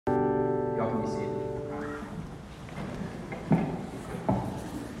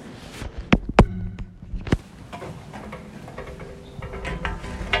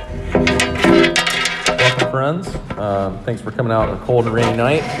friends. Thanks for coming out on a cold and rainy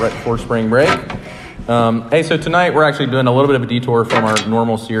night right before spring break. Hey, so tonight we're actually doing a little bit of a detour from our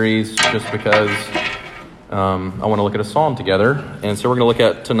normal series just because I want to look at a psalm together. And so we're going to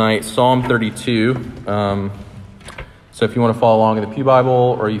look at tonight Psalm 32. So if you want to follow along in the Pew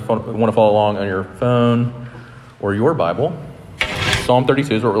Bible or you want to follow along on your phone or your Bible, Psalm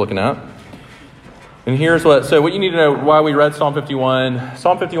 32 is what we're looking at. And here's what you need to know why we read Psalm 51.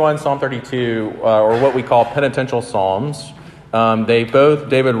 Psalm 51, Psalm 32 are what we call penitential psalms.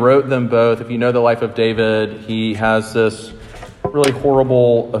 David wrote them both. If you know the life of David, he has this really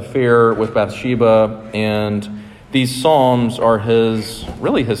horrible affair with Bathsheba. And these psalms are his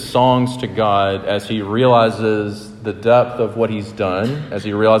songs to God as he realizes the depth of what he's done, as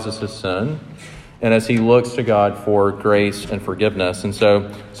he realizes his sin, and as he looks to God for grace and forgiveness. And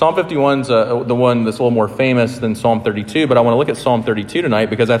so Psalm 51 is the one that's a little more famous than Psalm 32, but I want to look at Psalm 32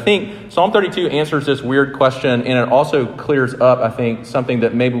 tonight because I think Psalm 32 answers this weird question, and it also clears up, I think, something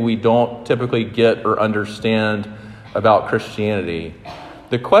that maybe we don't typically get or understand about Christianity.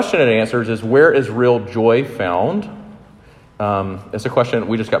 The question it answers is, where is real joy found? It's a question.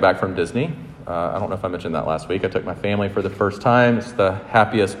 We just got back from Disney. I don't know if I mentioned that last week. I took my family for the first time. It's the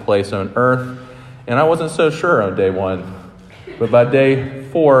happiest place on earth. And I wasn't so sure on day one. But by day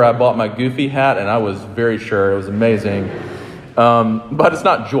 4, I bought my Goofy hat, and I was very sure. It was amazing. But it's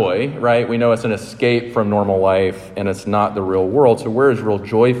not joy, right? We know it's an escape from normal life, and it's not the real world. So where is real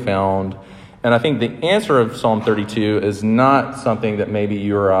joy found? And I think the answer of Psalm 32 is not something that maybe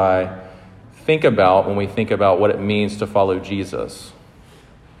you or I think about when we think about what it means to follow Jesus,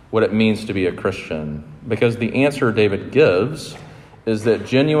 what it means to be a Christian. Because the answer David gives is that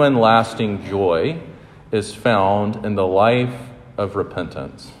genuine, lasting joy is found in the life of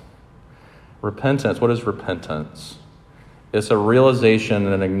repentance. Repentance, what is repentance? It's a realization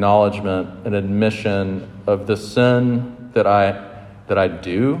and an acknowledgement, an admission of the sin that I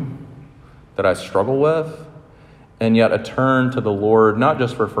do, that I struggle with, and yet a turn to the Lord, not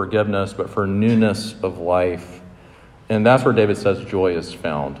just for forgiveness, but for newness of life. And that's where David says joy is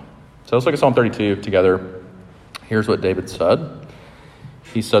found. So let's look at Psalm 32 together. Here's what David said.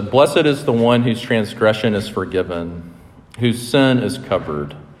 He said, "Blessed is the one whose transgression is forgiven, whose sin is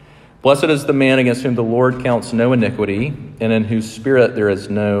covered. Blessed is the man against whom the Lord counts no iniquity, and in whose spirit there is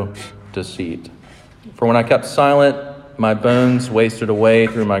no deceit. For when I kept silent, my bones wasted away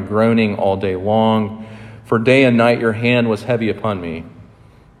through my groaning all day long. For day and night your hand was heavy upon me.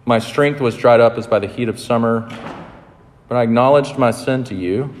 My strength was dried up as by the heat of summer. But I acknowledged my sin to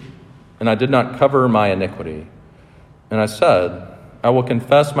you, and I did not cover my iniquity. And I said, I will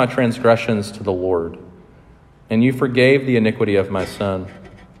confess my transgressions to the Lord, and you forgave the iniquity of my sin.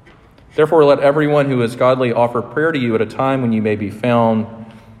 Therefore let everyone who is godly offer prayer to you at a time when you may be found.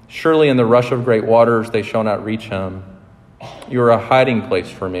 Surely in the rush of great waters they shall not reach him. You are a hiding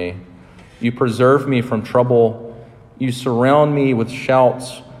place for me. You preserve me from trouble. You surround me with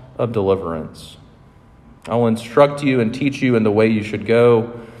shouts of deliverance. I will instruct you and teach you in the way you should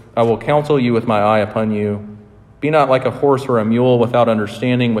go. I will counsel you with my eye upon you. Be not like a horse or a mule without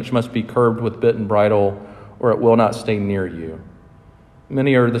understanding, which must be curbed with bit and bridle, or it will not stay near you.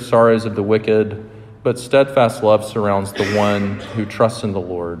 Many are the sorrows of the wicked, but steadfast love surrounds the one who trusts in the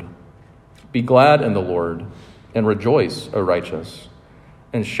Lord. Be glad in the Lord, and rejoice, O righteous,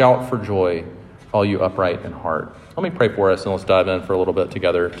 and shout for joy, all you upright in heart." Let me pray for us, and let's dive in for a little bit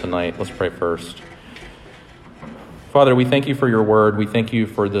together tonight. Let's pray first. Father, we thank you for your word. We thank you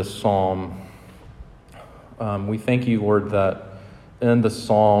for this psalm. We thank you, Lord, that in the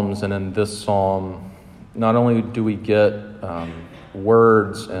Psalms and in this psalm, not only do we get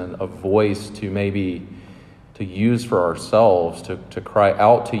words and a voice to use for ourselves, to cry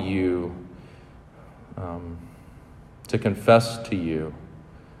out to you, to confess to you,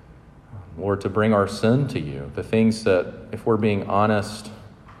 Lord, to bring our sin to you, the things that, if we're being honest,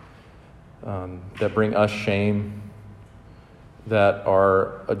 that bring us shame, that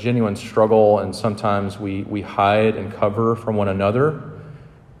are a genuine struggle, and sometimes we hide and cover from one another,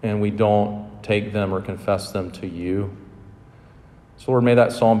 and we don't take them or confess them to you. So Lord, may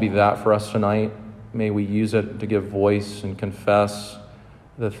that psalm be that for us tonight. May we use it to give voice and confess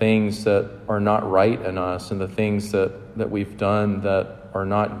the things that are not right in us and the things that we've done that are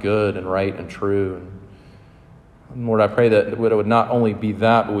not good and right and true. And Lord, I pray that it would not only be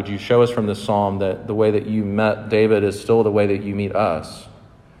that, but would you show us from this psalm that the way that you met David is still the way that you meet us.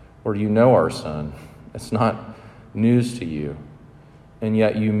 Lord, you know our sin. It's not news to you. And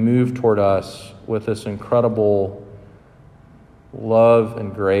yet you move toward us with this incredible love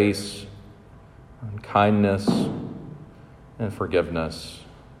and grace and kindness and forgiveness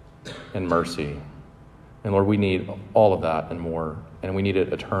and mercy. And Lord, we need all of that and more, and we need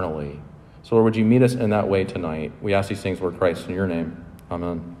it eternally. So Lord, would you meet us in that way tonight? We ask these things, Lord Christ, in your name.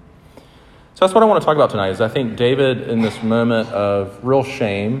 Amen. So that's what I want to talk about tonight, is I think David, in this moment of real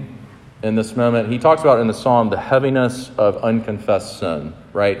shame, in this moment, he talks about in the psalm the heaviness of unconfessed sin,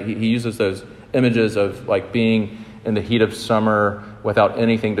 right? He uses those images of like being in the heat of summer without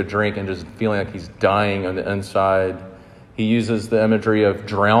anything to drink and just feeling like he's dying on the inside. He uses the imagery of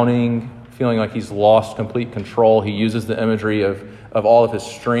drowning, feeling like he's lost complete control. He uses the imagery of all of his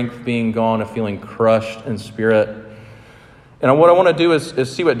strength being gone, of feeling crushed in spirit. And what I want to do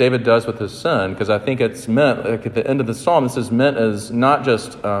is see what David does with his sin, because I think it's meant, like at the end of the psalm, this is meant as not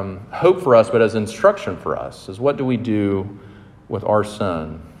just hope for us, but as instruction for us, is what do we do with our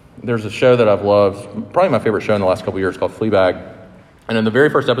sin? There's a show that I've loved, probably my favorite show in the last couple of years, called Fleabag. And in the very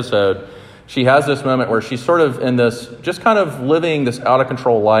first episode, she has this moment where she's sort of in this, just kind of living this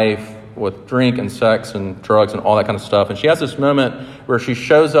out-of-control life with drink and sex and drugs and all that kind of stuff. And she has this moment where she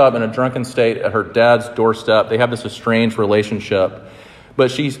shows up in a drunken state at her dad's doorstep. They have this estranged relationship.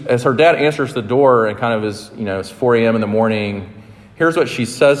 But as her dad answers the door and kind of is, it's 4 a.m. in the morning, here's what she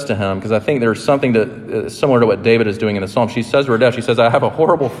says to him, because I think there's something that similar to what David is doing in the psalm. She says to her dad, she says, I have a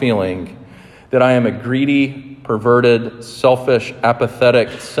horrible feeling that I am a greedy, perverted, selfish,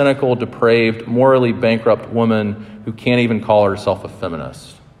 apathetic, cynical, depraved, morally bankrupt woman who can't even call herself a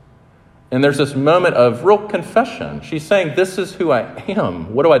feminist. And there's this moment of real confession. She's saying, this is who I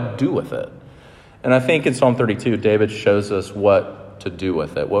am. What do I do with it? And I think in Psalm 32, David shows us what to do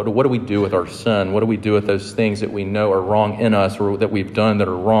with it. What do we do with our sin? What do we do with those things that we know are wrong in us or that we've done that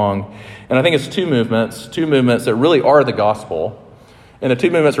are wrong? And I think it's two movements that really are the gospel. And the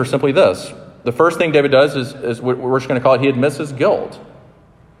two movements are simply this. The first thing David does is we're just going to call it, he admits his guilt.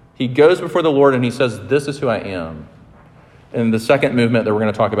 He goes before the Lord and he says, this is who I am. And the second movement that we're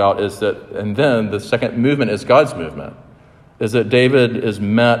going to talk about is that, and then the second movement is God's movement, is that David is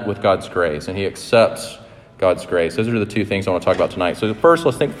met with God's grace and he accepts God's grace. Those are the two things I want to talk about tonight. So first,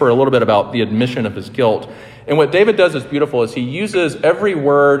 let's think for a little bit about the admission of his guilt. And what David does is beautiful, is he uses every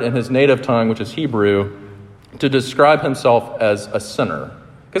word in his native tongue, which is Hebrew, to describe himself as a sinner.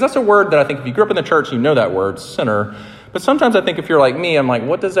 Because that's a word that I think if you grew up in the church, you know that word, sinner. But sometimes I think if you're like me, I'm like,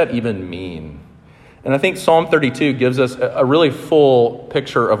 what does that even mean? And I think Psalm 32 gives us a really full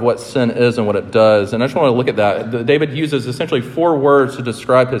picture of what sin is and what it does. And I just want to look at that. David uses essentially 4 words to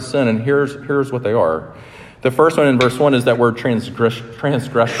describe his sin, and here's what they are. The first one in verse 1 is that word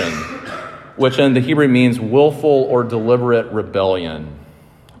transgression, which in the Hebrew means willful or deliberate rebellion.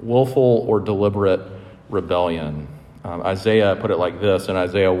 Willful or deliberate rebellion. Isaiah put it like this in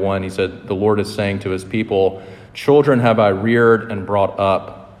Isaiah 1. He said, the Lord is saying to his people, children have I reared and brought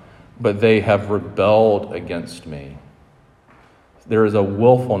up, but they have rebelled against me. There is a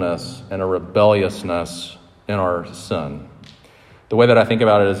willfulness and a rebelliousness in our sin. The way that I think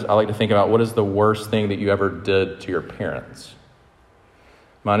about it is I like to think about what is the worst thing that you ever did to your parents.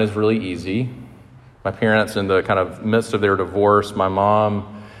 Mine is really easy. My parents, in the kind of midst of their divorce, my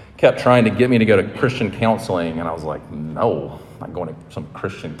mom kept trying to get me to go to Christian counseling. And I was like, no, I'm not going to some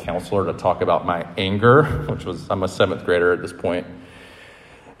Christian counselor to talk about my anger, I'm a 7th grader at this point.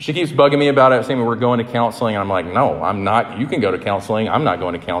 She keeps bugging me about it, saying we're going to counseling. And I'm like, no, I'm not. You can go to counseling. I'm not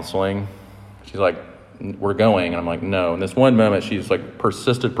going to counseling. She's like, we're going. And I'm like, no. In this one moment, she's like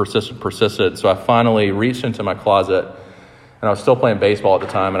persisted. So I finally reached into my closet, and I was still playing baseball at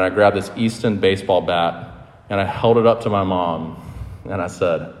the time. And I grabbed this Easton baseball bat and I held it up to my mom. And I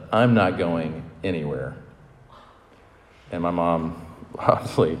said, I'm not going anywhere. And my mom,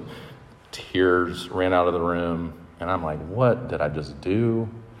 obviously, tears ran out of the room. And I'm like, what did I just do?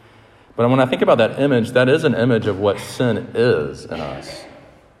 But when I think about that image, that is an image of what sin is in us.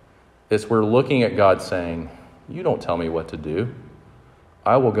 It's we're looking at God saying, you don't tell me what to do.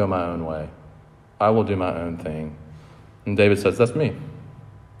 I will go my own way. I will do my own thing. And David says, that's me.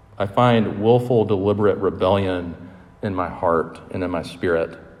 I find willful, deliberate rebellion in my heart and in my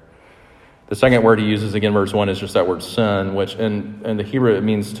spirit. The second word he uses, again, verse 1, is just that word sin, which in the Hebrew it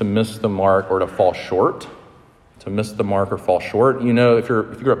means to miss the mark or to fall short. To miss the mark or fall short. You know, if you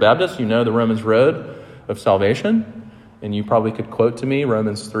grew up Baptist, you know the Romans road of salvation. And you probably could quote to me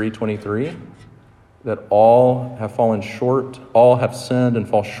Romans 3:23, that all have fallen short, all have sinned and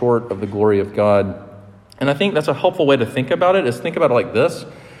fall short of the glory of God. And I think that's a helpful way to think about it, is think about it like this,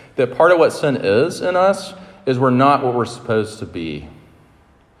 that part of what sin is in us is we're not what we're supposed to be.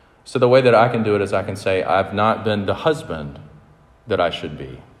 So the way that I can do it is I can say, I've not been the husband that I should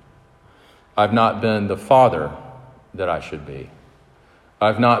be. I've not been the father that I should be.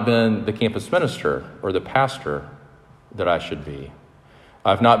 I've not been the campus minister or the pastor that I should be.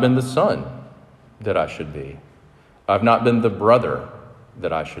 I've not been the son that I should be. I've not been the brother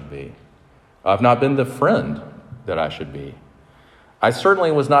that I should be. I've not been the friend that I should be. I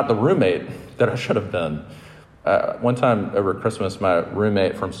certainly was not the roommate that I should have been. One time over Christmas, my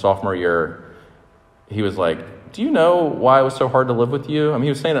roommate from sophomore year, he was like, do you know why it was so hard to live with you? I mean, he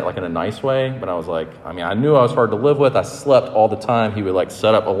was saying it like in a nice way, but I was like, I knew I was hard to live with. I slept all the time. He would like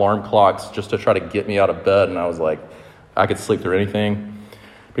set up alarm clocks just to try to get me out of bed. And I was like, I could sleep through anything.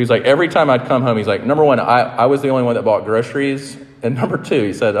 But he's like, every time I'd come home, he's like, number one, I was the only one that bought groceries. And number two,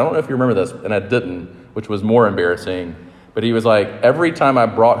 he said, I don't know if you remember this, and I didn't, which was more embarrassing. But he was like, every time I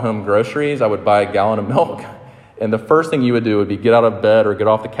brought home groceries, I would buy a gallon of milk. And the first thing you would do would be get out of bed or get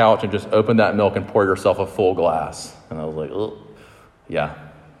off the couch and just open that milk and pour yourself a full glass. And I was like, oh, yeah,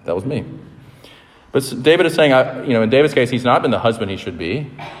 that was me. But David is saying, in David's case, he's not been the husband he should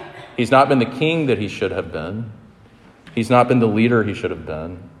be. He's not been the king that he should have been. He's not been the leader he should have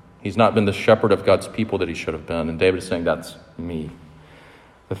been. He's not been the shepherd of God's people that he should have been. And David is saying, that's me.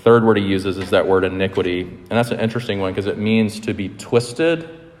 The third word he uses is that word iniquity. And that's an interesting one because it means to be twisted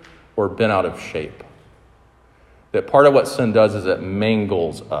or bent out of shape. That part of what sin does is it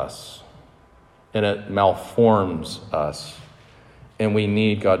mangles us and it malforms us. And we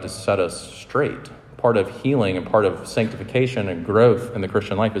need God to set us straight. Part of healing and part of sanctification and growth in the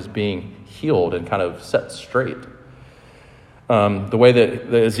Christian life is being healed and kind of set straight. The way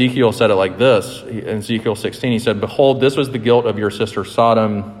that Ezekiel said it like this, in Ezekiel 16, he said, behold, this was the guilt of your sister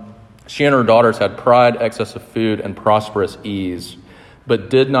Sodom. She and her daughters had pride, excess of food, and prosperous ease, but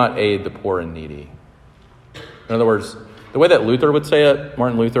did not aid the poor and needy. In other words, the way that Luther would say it,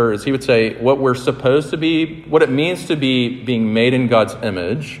 Martin Luther, is he would say what we're supposed to be, what it means to be being made in God's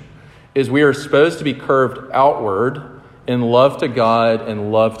image, is we are supposed to be curved outward in love to God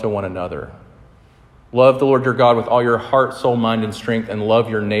and love to one another. Love the Lord your God with all your heart, soul, mind, and strength, and love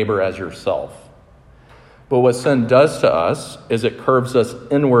your neighbor as yourself. But what sin does to us is it curves us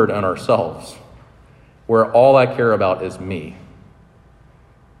inward on ourselves, where all I care about is me,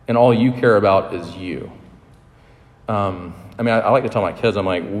 and all you care about is you. I like to tell my kids, I'm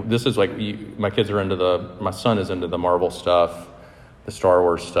like, this is like, my kids are my son is into the Marvel stuff, the Star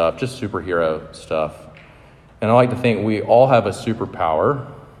Wars stuff, just superhero stuff. And I like to think we all have a superpower.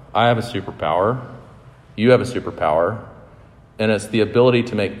 I have a superpower. You have a superpower, and it's the ability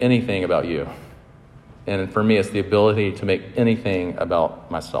to make anything about you. And for me, it's the ability to make anything about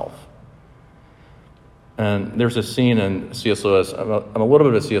myself. And there's a scene in C.S. Lewis. I'm a little bit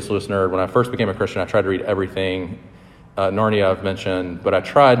of a C.S. Lewis nerd. When I first became a Christian, I tried to read everything. Narnia I've mentioned, but I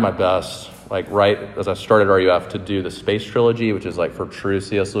tried my best, like right as I started RUF, to do the Space Trilogy, which is like for true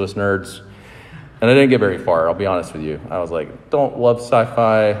C.S. Lewis nerds. And I didn't get very far, I'll be honest with you. I was like, don't love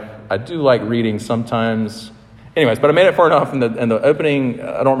sci-fi. I do like reading sometimes. Anyways, but I made it far enough in the opening.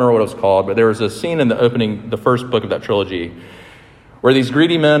 I don't remember what it was called, but there was a scene in the opening, the first book of that trilogy, where these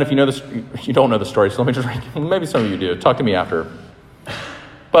greedy men, if you know this, you don't know the story, so let me just read. Maybe some of you do. Talk to me after.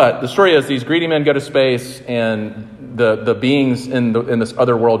 But the story is these greedy men go to space, and the beings in this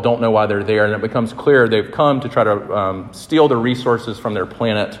other world don't know why they're there, and it becomes clear they've come to try to steal the resources from their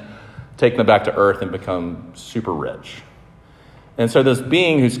planet, take them back to Earth, and become super rich. And so this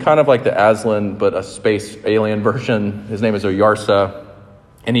being who's kind of like the Aslan, but a space alien version, his name is Oyarsa.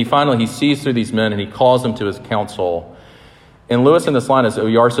 And he sees through these men and he calls them to his council. And Lewis in this line, as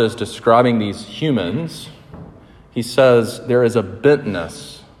Oyarsa is describing these humans, he says, there is a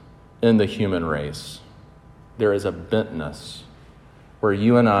bentness in the human race. There is a bentness where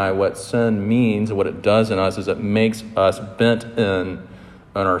you and I, what sin means, what it does in us is it makes us bent in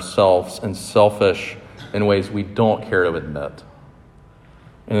on ourselves and selfish in ways we don't care to admit.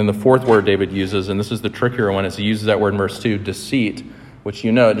 And then the fourth word David uses, and this is the trickier one, is he uses that word in verse 2, deceit, which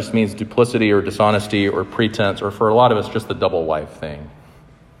it just means duplicity or dishonesty or pretense, or for a lot of us, just the double life thing.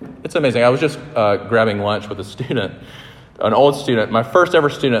 It's amazing. I was just grabbing lunch with a student, an old student, my first ever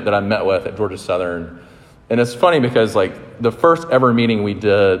student that I met with at Georgia Southern. And it's funny because like the first ever meeting we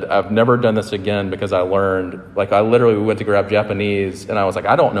did, I've never done this again because I learned, we went to grab Japanese and I was like,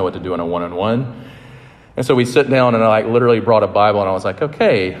 I don't know what to do in a one-on-one. And so we sit down and I literally brought a Bible and I was like,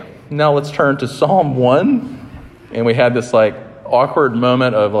 okay, now let's turn to Psalm 1. And we had this awkward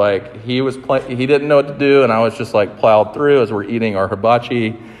moment of he didn't know what to do. And I was just plowed through as we're eating our hibachi.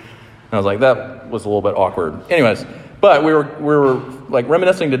 And I was like, that was a little bit awkward. Anyways, but we were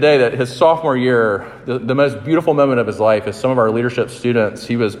reminiscing today that his sophomore year, the most beautiful moment of his life is some of our leadership students.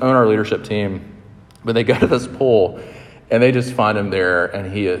 He was on our leadership team, but they go to this pool and they just find him there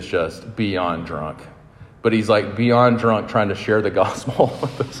and he is just beyond drunk. But he's beyond drunk trying to share the gospel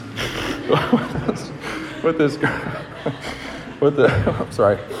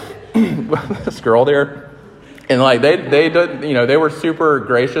this girl there. And like they did, they were super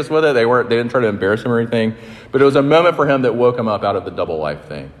gracious with it. They didn't try to embarrass him or anything. But it was a moment for him that woke him up out of the double life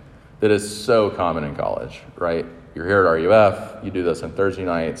thing that is so common in college, right? You're here at RUF, you do this on Thursday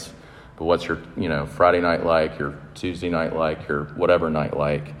nights, but what's your, Friday night like, your Tuesday night like, your whatever night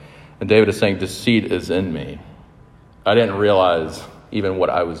like? And David is saying, deceit is in me. I didn't realize even what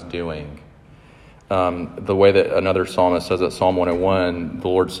I was doing. The way that another psalmist says it, Psalm 101, the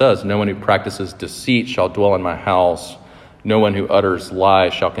Lord says, no one who practices deceit shall dwell in my house. No one who utters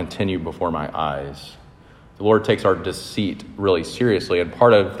lies shall continue before my eyes. The Lord takes our deceit really seriously, and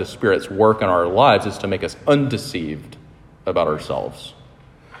part of the Spirit's work in our lives is to make us undeceived about ourselves.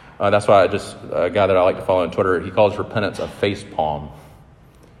 That's why a guy that I like to follow on Twitter, he calls repentance a face palm.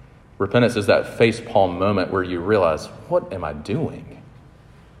 Repentance is that face palm moment where you realize, what am I doing?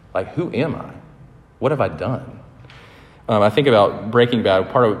 Like, who am I? What have I done? I think about Breaking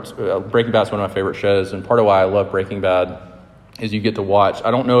Bad. Breaking Bad is one of my favorite shows, and part of why I love Breaking Bad is you get to watch, I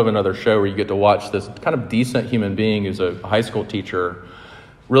don't know of another show where you get to watch this kind of decent human being who's a high school teacher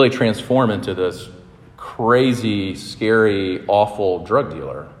really transform into this crazy, scary, awful drug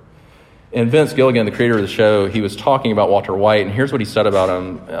dealer. And Vince Gilligan, the creator of the show, he was talking about Walter White, and here's what he said about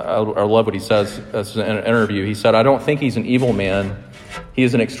him. I love what he says in an interview. He said, I don't think he's an evil man. He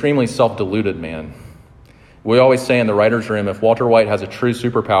is an extremely self-deluded man. We always say in the writer's room, if Walter White has a true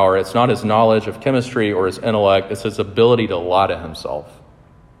superpower, it's not his knowledge of chemistry or his intellect, it's his ability to lie to himself.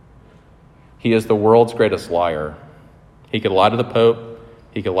 He is the world's greatest liar. He could lie to the Pope,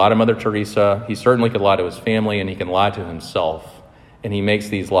 he could lie to Mother Teresa, he certainly could lie to his family, and he can lie to himself. And he makes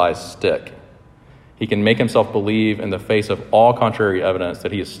these lies stick. He can make himself believe in the face of all contrary evidence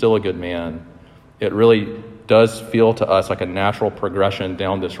that he is still a good man. It really does feel to us like a natural progression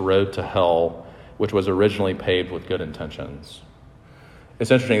down this road to hell, which was originally paved with good intentions.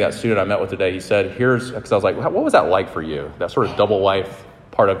 It's interesting, that student I met with today, he said, because I was like, what was that like for you? That sort of double life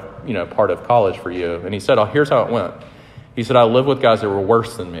part of college for you. And he said, here's how it went. He said, I lived with guys that were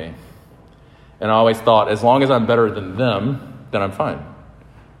worse than me. And I always thought, as long as I'm better than them, then I'm fine.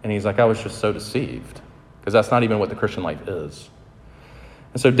 And he's like, I was just so deceived, because that's not even what the Christian life is.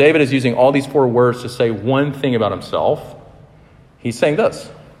 And so David is using all these 4 words to say one thing about himself. He's saying this: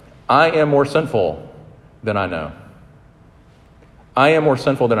 I am more sinful than I know. I am more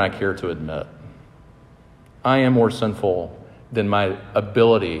sinful than I care to admit. I am more sinful than my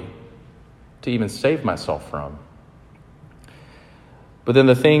ability to even save myself from. But then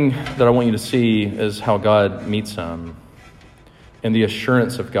the thing that I want you to see is how God meets him and the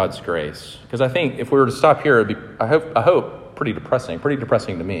assurance of God's grace. Because I think if we were to stop here, it'd be, I hope, pretty depressing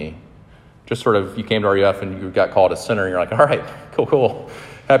to me. Just sort of, you came to RUF and you got called a sinner, and you're like, all right, cool.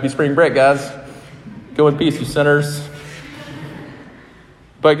 Happy spring break, guys. Go in peace, you sinners.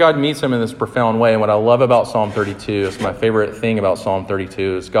 But God meets him in this profound way. And what I love about Psalm 32, is my favorite thing about Psalm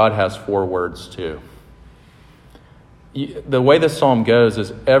 32, is God has 4 words too. The way this psalm goes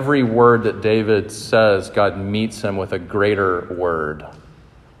is every word that David says, God meets him with a greater word.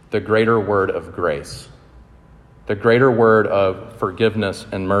 The greater word of grace. The greater word of forgiveness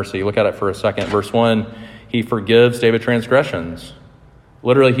and mercy. Look at it for a second. Verse 1, he forgives David's transgressions.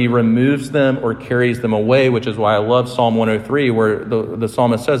 Literally, he removes them or carries them away, which is why I love Psalm 103, where the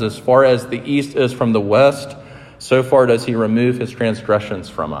psalmist says, as far as the east is from the west, so far does he remove his transgressions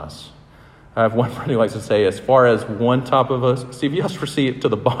from us. I have one friend who likes to say, as far as one top of a CVS receipt to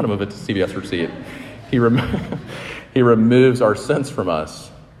the bottom of a CVS receipt, he removes our sins from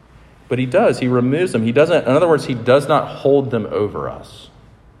us. But he does. He removes them. He doesn't. In other words, he does not hold them over us.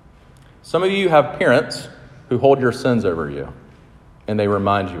 Some of you have parents who hold your sins over you, and they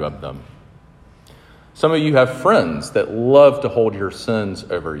remind you of them. Some of you have friends that love to hold your sins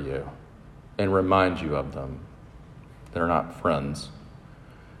over you and remind you of them. They're not friends.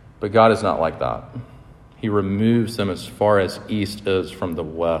 But God is not like that. He removes them as far as east is from the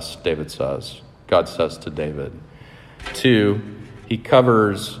west, David says. God says to David. 2, he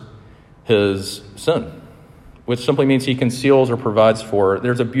covers his sin, which simply means he conceals or provides for.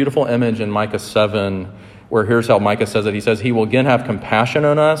 There's a beautiful image in Micah 7 where here's how Micah says it. He says, he will again have compassion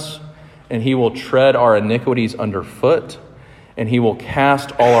on us, and he will tread our iniquities underfoot, and he will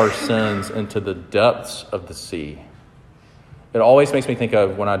cast all our sins into the depths of the sea. It always makes me think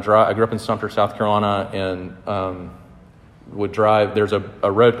of when I grew up in Sumter, South Carolina, and would drive. There's a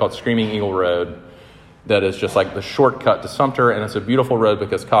road called Screaming Eagle Road that is just like the shortcut to Sumter, and it's a beautiful road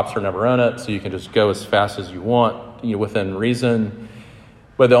because cops are never on it, so you can just go as fast as you want, within reason.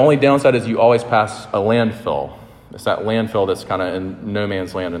 But the only downside is you always pass a landfill. It's that landfill that's kind of in no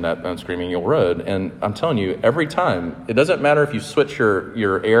man's land in that Unscreaming Mule Road. And I'm telling you, every time, it doesn't matter if you switch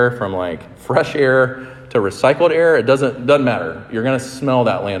your air from like fresh air to recycled air, it doesn't matter. You're going to smell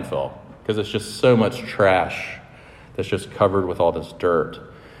that landfill because it's just so much trash that's just covered with all this dirt.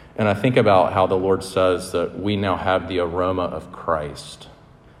 And I think about how the Lord says that we now have the aroma of Christ,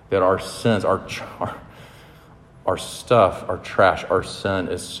 that our sins, our stuff, our trash, our sin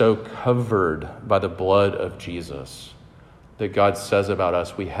is so covered by the blood of Jesus that God says about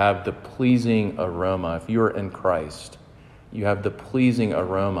us, we have the pleasing aroma. If you are in Christ, you have the pleasing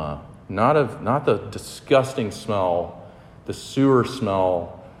aroma, not the disgusting smell, the sewer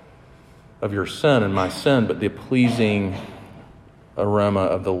smell of your sin and my sin, but the pleasing aroma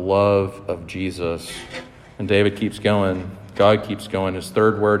of the love of Jesus. And David keeps going. God keeps going. His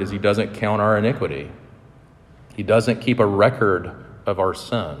third word is he doesn't count our iniquity. He doesn't keep a record of our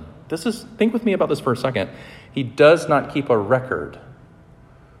sin. Think with me about this for a second. He does not keep a record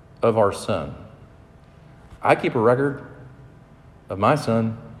of our sin. I keep a record of my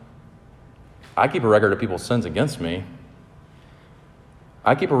sin. I keep a record of people's sins against me.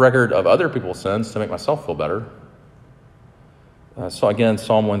 I keep a record of other people's sins to make myself feel better. So again,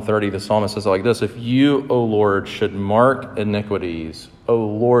 Psalm 130, the psalmist says it like this: if you, O Lord, should mark iniquities, O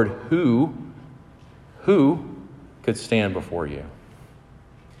Lord, who could stand before you?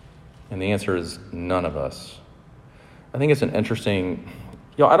 And the answer is none of us. I think it's an interesting,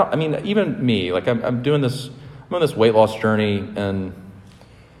 even me, like I'm on this weight loss journey, and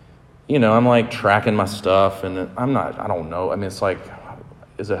I'm like tracking my stuff, and I don't know. I mean, it's like,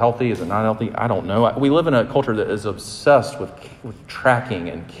 is it healthy? Is it not healthy? I don't know. We live in a culture that is obsessed with tracking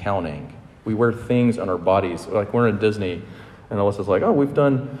and counting. We wear things on our bodies. Like we're in Disney, and Alyssa's like, oh, we've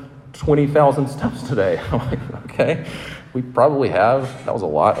done 20,000 steps today. I'm like, okay, we probably have. That was a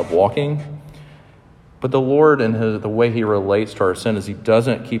lot of walking. But the Lord, and the way he relates to our sin, is he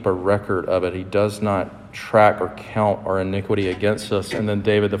doesn't keep a record of it. He does not track or count our iniquity against us. And then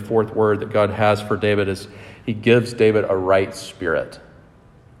David, the fourth word that God has for David is he gives David a right spirit.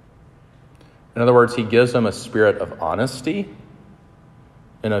 In other words, he gives him a spirit of honesty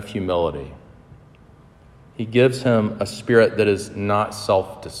and of humility. He gives him a spirit that is not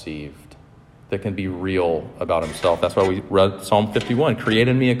self-deceived, that can be real about himself. That's why we read Psalm 51, create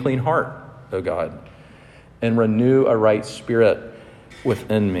in me a clean heart, O God, and renew a right spirit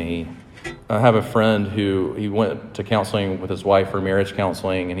within me. I have a friend who he went to counseling with his wife for marriage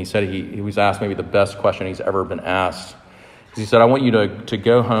counseling, and he said he was asked maybe the best question he's ever been asked. He said, I want you to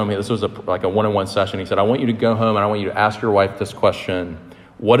go home. This was like a one-on-one session. He said, I want you to go home and I want you to ask your wife this question: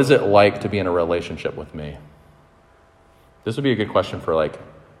 what is it like to be in a relationship with me? This would be a good question for like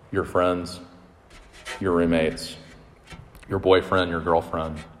your friends, your roommates, your boyfriend, your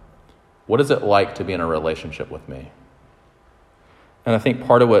girlfriend. What is it like to be in a relationship with me? And I think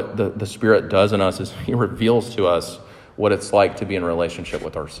part of what the Spirit does in us is he reveals to us what it's like to be in a relationship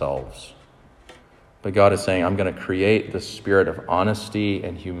with ourselves. But God is saying, I'm going to create this spirit of honesty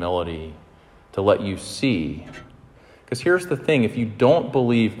and humility to let you see. Because here's the thing, if you don't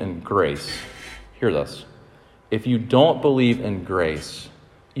believe in grace, hear this. If you don't believe in grace,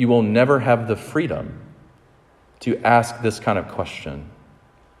 you will never have the freedom to ask this kind of question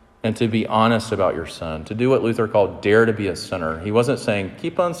and to be honest about your sin, to do what Luther called dare to be a sinner. He wasn't saying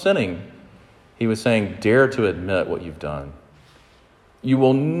keep on sinning. He was saying dare to admit what you've done. You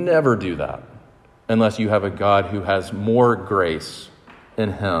will never do that unless you have a God who has more grace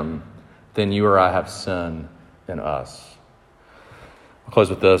in him than you or I have sin in us. I'll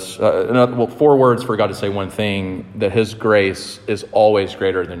close with this. 4 words for God to say one thing: that his grace is always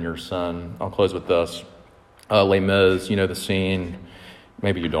greater than your sin. I'll close with this. Les Mis, you know the scene.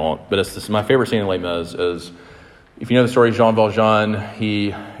 Maybe you don't, but it's my favorite scene in Les Mis is, if you know the story, Jean Valjean,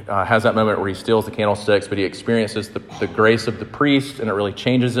 he has that moment where he steals the candlesticks, but he experiences the grace of the priest, and it really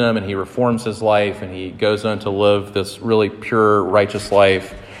changes him, and he reforms his life, and he goes on to live this really pure, righteous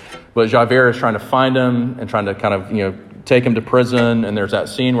life. But Javert is trying to find him and trying to kind of, take him to prison, and there's that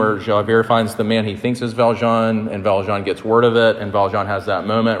scene where Javert finds the man he thinks is Valjean, and Valjean gets word of it, and Valjean has that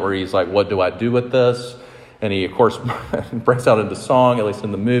moment where he's like, what do I do with this? And he, of course, breaks out into song, at least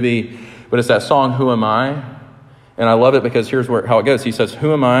in the movie. But it's that song, Who Am I? And I love it because here's how it goes. He says,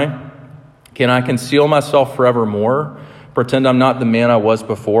 who am I? Can I conceal myself forevermore? Pretend I'm not the man I was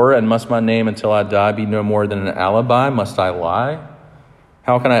before? And must my name until I die be no more than an alibi? Must I lie?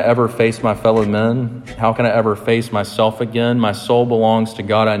 How can I ever face my fellow men? How can I ever face myself again? My soul belongs to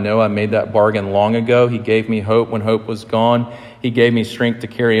God. I know I made that bargain long ago. He gave me hope when hope was gone. He gave me strength to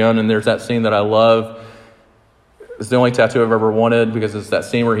carry on. And there's that scene that I love. It's the only tattoo I've ever wanted because it's that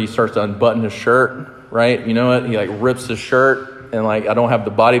scene where he starts to unbutton his shirt, right? You know it? He like rips his shirt, and like I don't have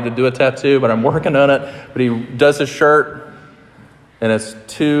the body to do a tattoo, but I'm working on it. But he does his shirt, and it's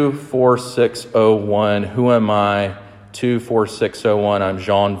 24601. Who am I? 24601. I'm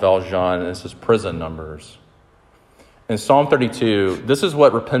Jean Valjean, and this is prison numbers. In Psalm 32, this is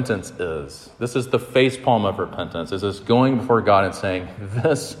what repentance is. This is the facepalm of repentance. It's this going before God and saying,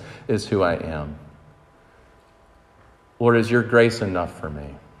 this is who I am. Lord, is your grace enough for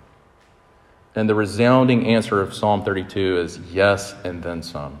me? And the resounding answer of Psalm 32 is yes, and then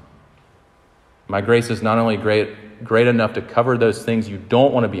some. My grace is not only great enough to cover those things you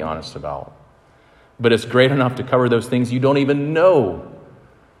don't want to be honest about, but it's great enough to cover those things you don't even know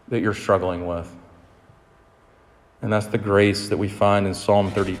that you're struggling with. And that's the grace that we find in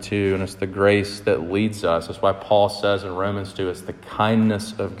Psalm 32, and it's the grace that leads us. That's why Paul says in Romans 2, it's the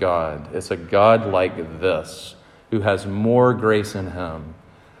kindness of God. It's a God like this, who has more grace in him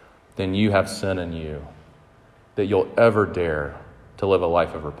than you have sin in you, that you'll ever dare to live a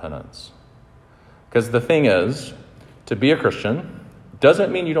life of repentance. Because the thing is, to be a Christian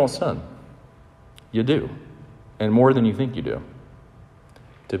doesn't mean you don't sin. You do, and more than you think you do.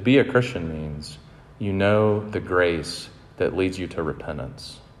 To be a Christian means you know the grace that leads you to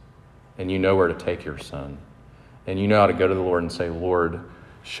repentance, and you know where to take your sin, and you know how to go to the Lord and say, Lord,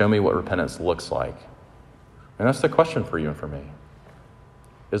 show me what repentance looks like. And that's the question for you and for me,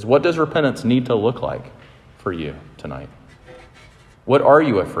 is what does repentance need to look like for you tonight? What are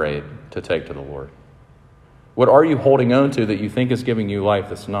you afraid to take to the Lord? What are you holding on to that you think is giving you life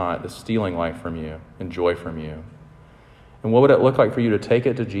that's not, that's stealing life from you and joy from you? And what would it look like for you to take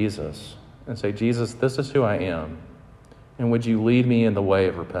it to Jesus and say, Jesus, this is who I am. And would you lead me in the way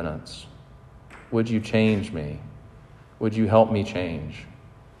of repentance? Would you change me? Would you help me change?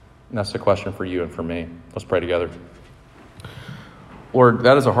 And that's the question for you and for me. Let's pray together. Lord,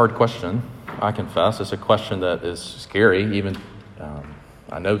 that is a hard question, I confess. It's a question that is scary, even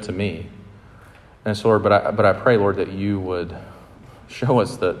I know to me. And so, Lord, but I pray, Lord, that you would show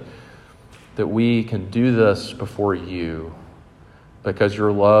us that we can do this before you because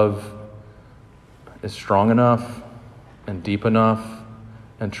your love is strong enough and deep enough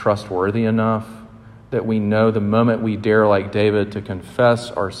and trustworthy enough that we know the moment we dare, like David, to confess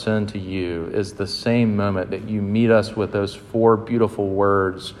our sin to you is the same moment that you meet us with those 4 beautiful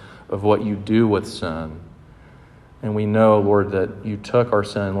words of what you do with sin. And we know, Lord, that you took our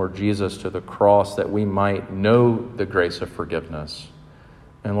sin, Lord Jesus, to the cross that we might know the grace of forgiveness.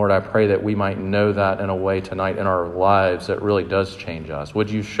 And Lord, I pray that we might know that in a way tonight in our lives that really does change us. Would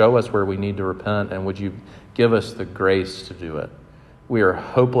you show us where we need to repent, and would you give us the grace to do it? We are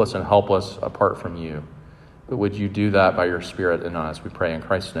hopeless and helpless apart from you. But would you do that by your Spirit in us? We pray in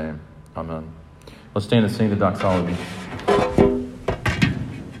Christ's name. Amen. Let's stand and sing the doxology.